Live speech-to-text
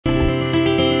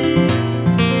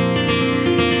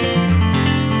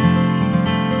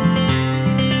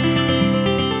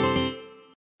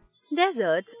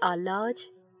Deserts are large,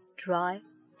 dry,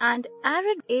 and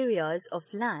arid areas of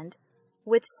land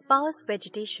with sparse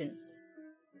vegetation.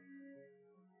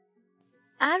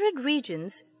 Arid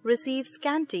regions receive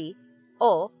scanty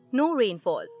or no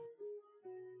rainfall.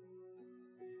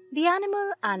 The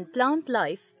animal and plant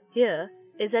life here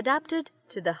is adapted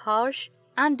to the harsh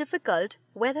and difficult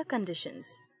weather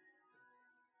conditions.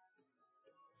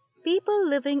 People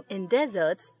living in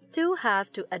deserts too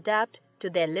have to adapt to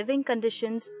their living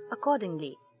conditions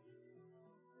accordingly.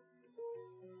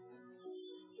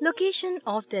 Location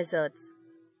of deserts.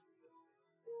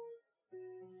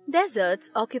 Deserts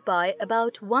occupy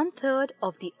about 1/3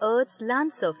 of the Earth's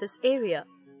land surface area.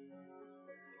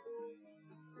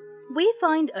 We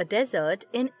find a desert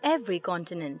in every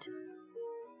continent.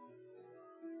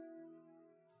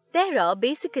 There are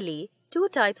basically two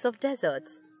types of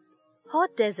deserts: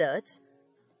 hot deserts,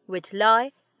 which lie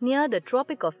near the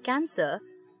Tropic of Cancer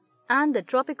and the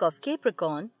Tropic of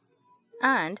Capricorn,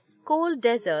 and cold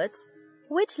deserts,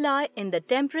 which lie in the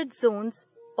temperate zones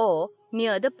or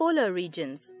near the polar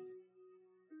regions.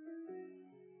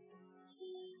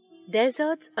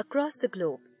 Deserts across the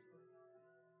globe.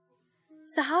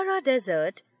 Sahara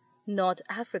Desert, North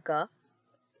Africa;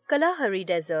 Kalahari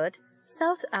Desert,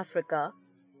 South Africa;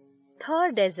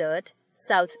 Thar Desert,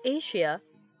 South Asia;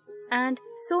 and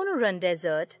Sonoran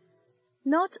Desert,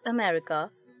 North America,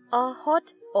 are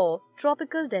hot or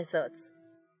tropical deserts.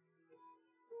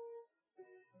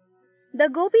 The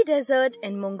Gobi Desert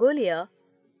in Mongolia,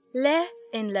 Leh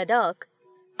in Ladakh,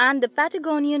 and the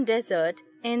Patagonian Desert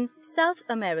in South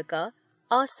America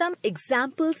are some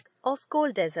examples of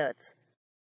cold deserts.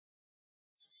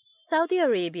 Saudi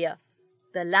Arabia,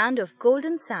 the land of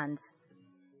golden sands.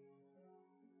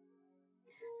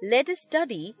 Let us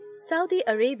study Saudi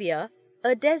Arabia,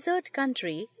 a desert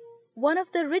country, one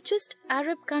of the richest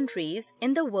Arab countries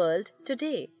in the world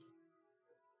today.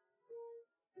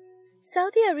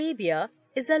 Saudi Arabia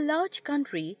is a large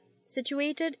country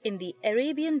situated in the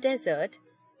Arabian Desert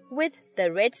with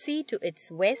the Red Sea to its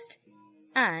west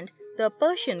and the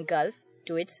Persian Gulf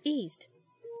to its east.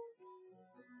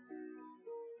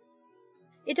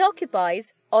 It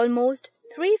occupies almost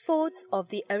 3/4 of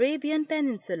the Arabian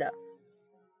Peninsula.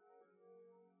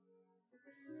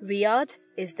 Riyadh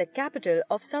is the capital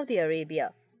of Saudi Arabia.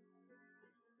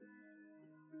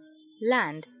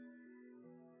 Land.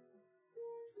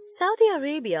 Saudi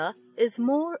Arabia is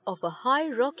more of a high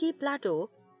rocky plateau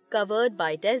covered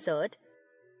by desert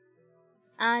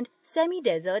and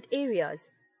semi-desert areas.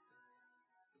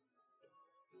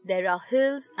 There are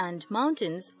hills and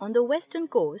mountains on the western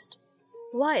coast,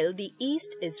 while the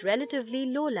east is relatively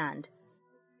lowland.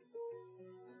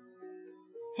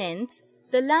 Hence,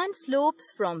 the land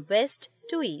slopes from west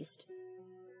to east.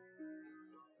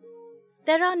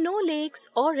 There are no lakes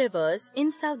or rivers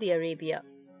in Saudi Arabia.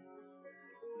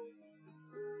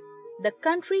 The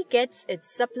country gets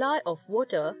its supply of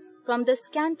water from the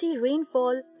scanty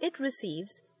rainfall it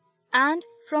receives and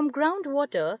from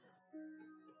groundwater,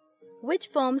 which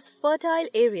forms fertile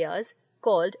areas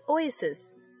called oases.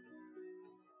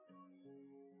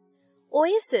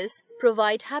 Oases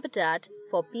provide habitat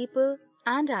for people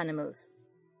and animals.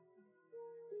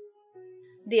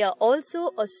 They are also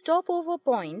a stopover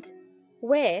point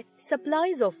where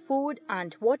supplies of food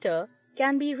and water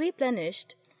can be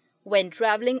replenished when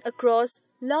traveling across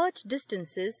large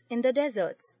distances in the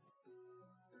deserts.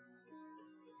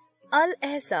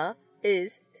 Al-Ahsa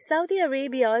is Saudi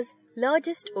Arabia's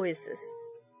largest oasis.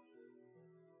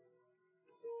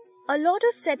 A lot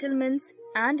of settlements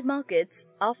and markets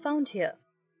are found here.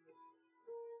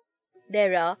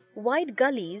 There are wide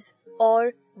gullies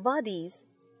or wadis,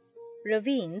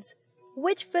 ravines,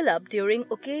 which fill up during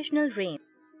occasional rain.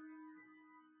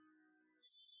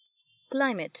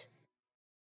 Climate.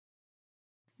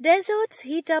 Deserts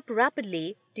heat up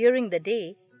rapidly during the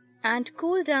day and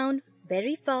cool down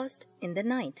very fast in the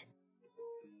night.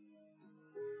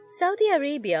 Saudi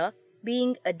Arabia,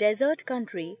 being a desert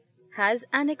country, has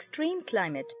an extreme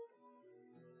climate.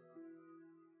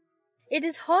 It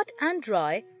is hot and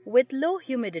dry with low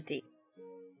humidity.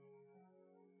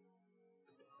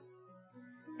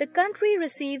 The country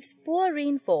receives poor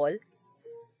rainfall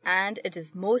and it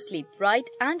is mostly bright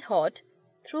and hot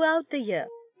throughout the year.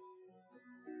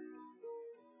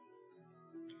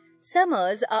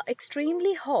 Summers are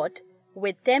extremely hot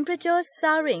with temperatures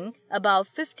soaring above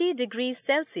 50 degrees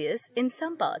Celsius in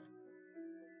some parts.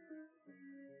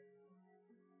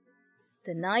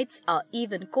 The nights are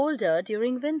even colder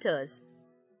during winters.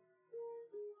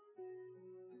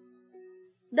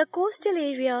 The coastal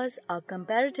areas are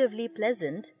comparatively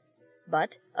pleasant,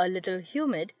 but a little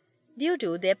humid due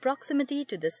to their proximity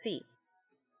to the sea.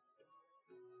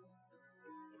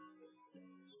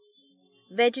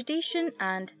 Vegetation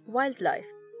and wildlife.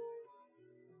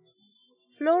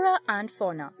 Flora and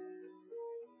fauna.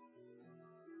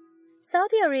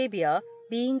 Saudi Arabia,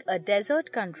 being a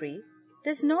desert country,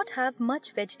 does not have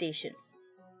much vegetation.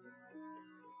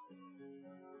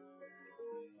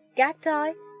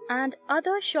 Cacti and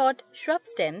other short shrub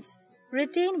stems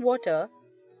retain water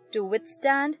to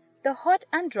withstand the hot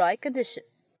and dry condition.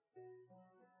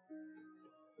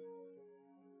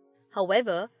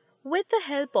 However, with the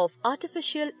help of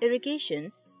artificial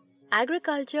irrigation,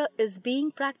 agriculture is being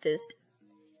practiced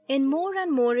in more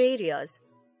and more areas.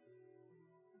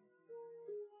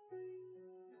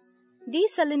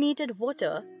 Desalinated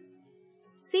water,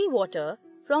 seawater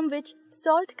from which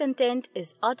salt content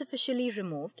is artificially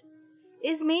removed,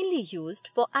 is mainly used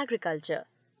for agriculture.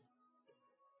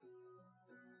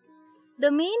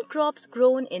 The main crops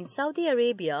grown in Saudi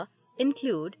Arabia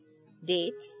include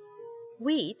dates,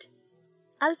 wheat,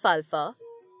 alfalfa,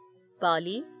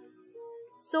 barley,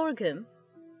 sorghum,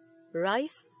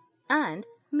 rice, and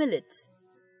millets.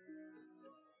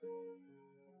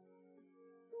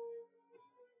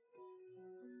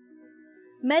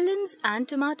 Melons and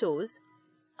tomatoes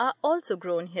are also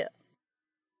grown here.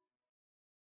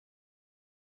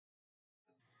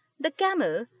 The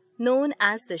camel, known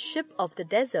as the ship of the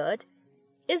desert,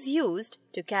 is used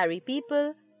to carry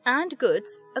people and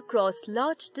goods across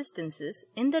large distances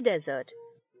in the desert.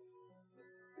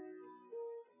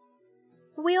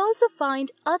 We also find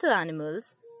other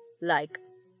animals like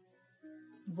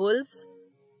wolves,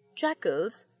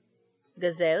 jackals,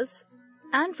 gazelles,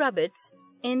 and rabbits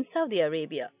in Saudi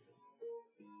Arabia.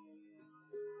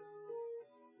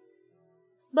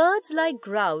 Birds like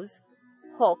grouse,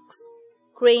 hawks,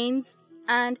 cranes,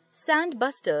 and sand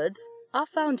bustards are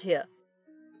found here.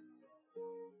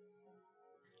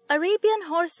 Arabian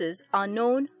horses are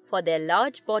known for their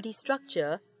large body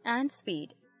structure and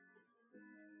speed.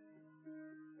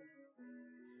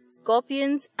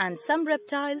 Scorpions and some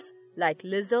reptiles like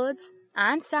lizards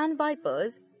and sand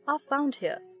vipers are found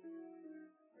here.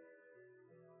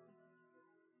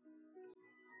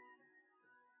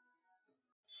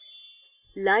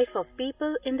 Life of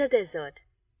people in the desert.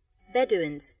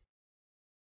 Bedouins.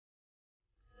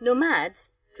 Nomads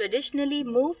traditionally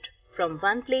moved from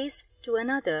one place to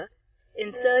another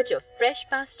in search of fresh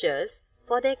pastures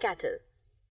for their cattle.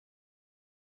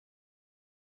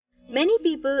 Many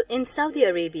people in Saudi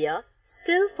Arabia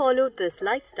still follow this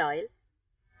lifestyle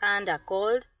and are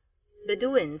called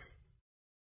Bedouins.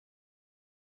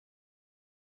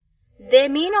 Their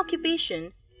main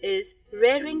occupation is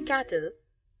rearing cattle,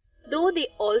 though they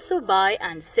also buy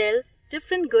and sell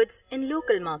different goods in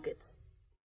local markets.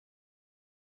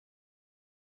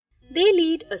 They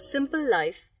lead a simple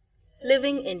life,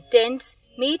 living in tents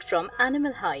made from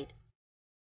animal hide.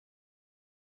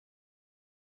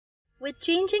 With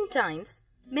changing times,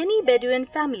 many Bedouin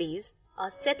families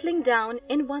are settling down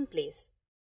in one place.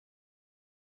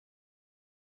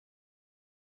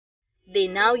 They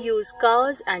now use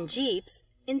cars and jeeps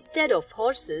instead of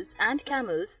horses and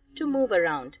camels to move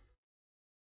around.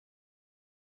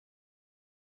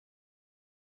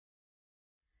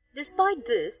 Despite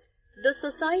this, the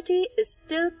society is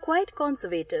still quite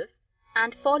conservative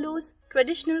and follows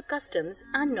traditional customs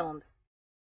and norms.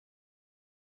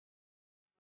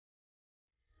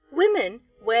 Women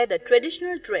wear the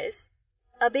traditional dress,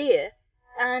 abaya,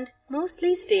 and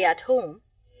mostly stay at home,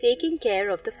 taking care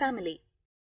of the family.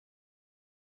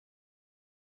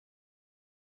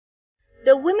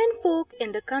 The women folk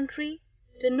in the country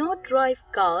do not drive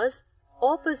cars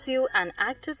or pursue an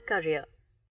active career.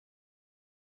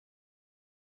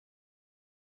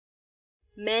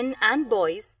 Men and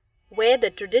boys wear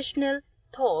the traditional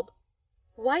thob,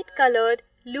 white-colored,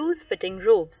 loose-fitting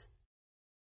robes.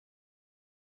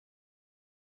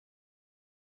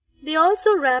 They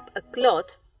also wrap a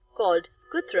cloth called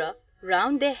kutra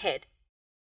round their head.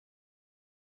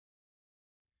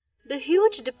 The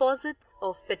huge deposits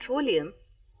of petroleum,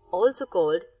 also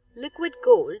called liquid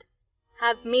gold,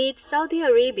 have made Saudi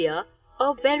Arabia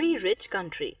a very rich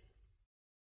country.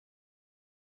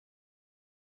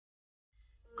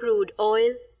 Crude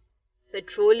oil,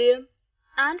 petroleum,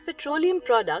 and petroleum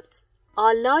products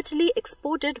are largely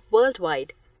exported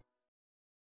worldwide.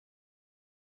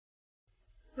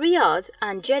 Riyadh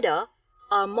and Jeddah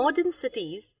are modern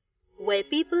cities where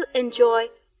people enjoy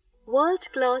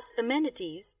world-class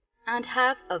amenities and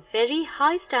have a very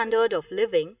high standard of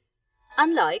living,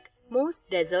 unlike most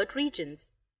desert regions.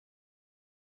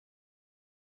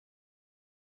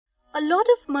 A lot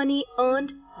of money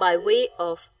earned by way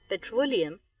of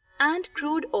petroleum and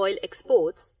crude oil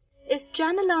exports is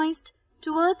channelized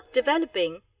towards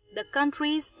developing the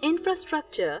country's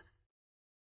infrastructure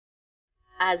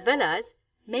as well as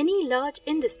many large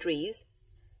industries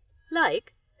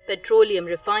like petroleum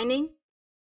refining,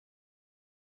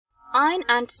 iron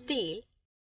and steel,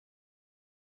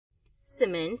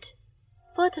 cement,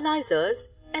 fertilizers,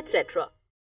 etc.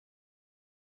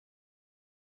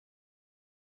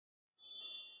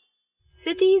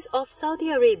 Cities of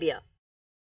Saudi Arabia.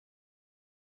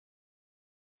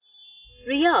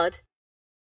 Riyadh.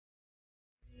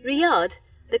 Riyadh,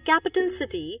 the capital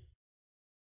city,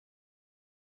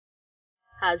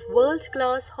 has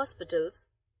world-class hospitals,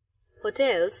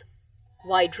 hotels,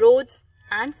 wide roads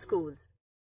and schools.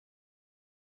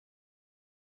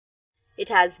 It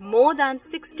has more than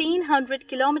 1600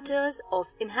 kilometers of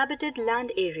inhabited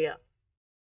land area.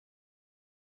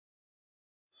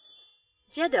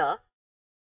 Jeddah.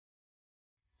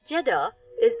 Jeddah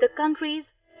is the country's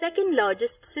second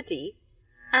largest city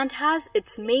and has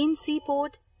its main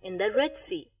seaport in the Red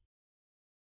Sea.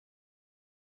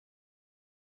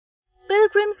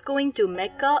 Pilgrims going to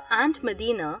Mecca and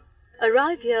Medina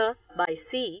arrive here by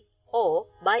sea or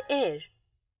by air.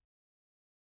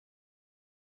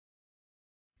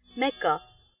 Mecca.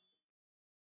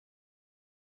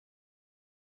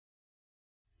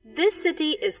 This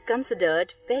city is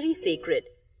considered very sacred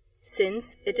since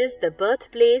it is the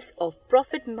birthplace of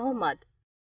Prophet Muhammad.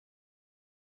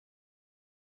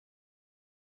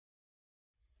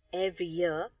 Every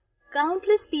year,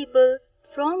 countless people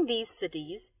throng these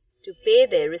cities to pay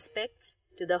their respects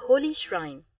to the holy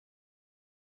shrine.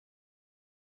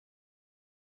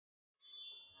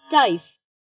 Taif.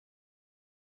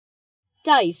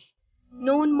 Taif,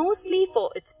 known mostly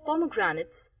for its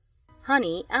pomegranates,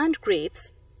 honey and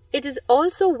grapes, it is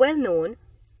also well known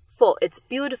for its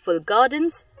beautiful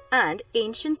gardens and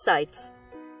ancient sites.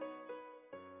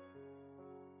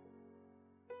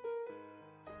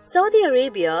 Saudi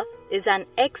Arabia is an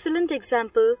excellent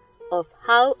example of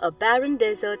how a barren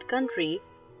desert country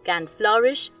can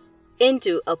flourish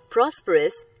into a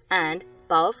prosperous and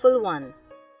powerful one.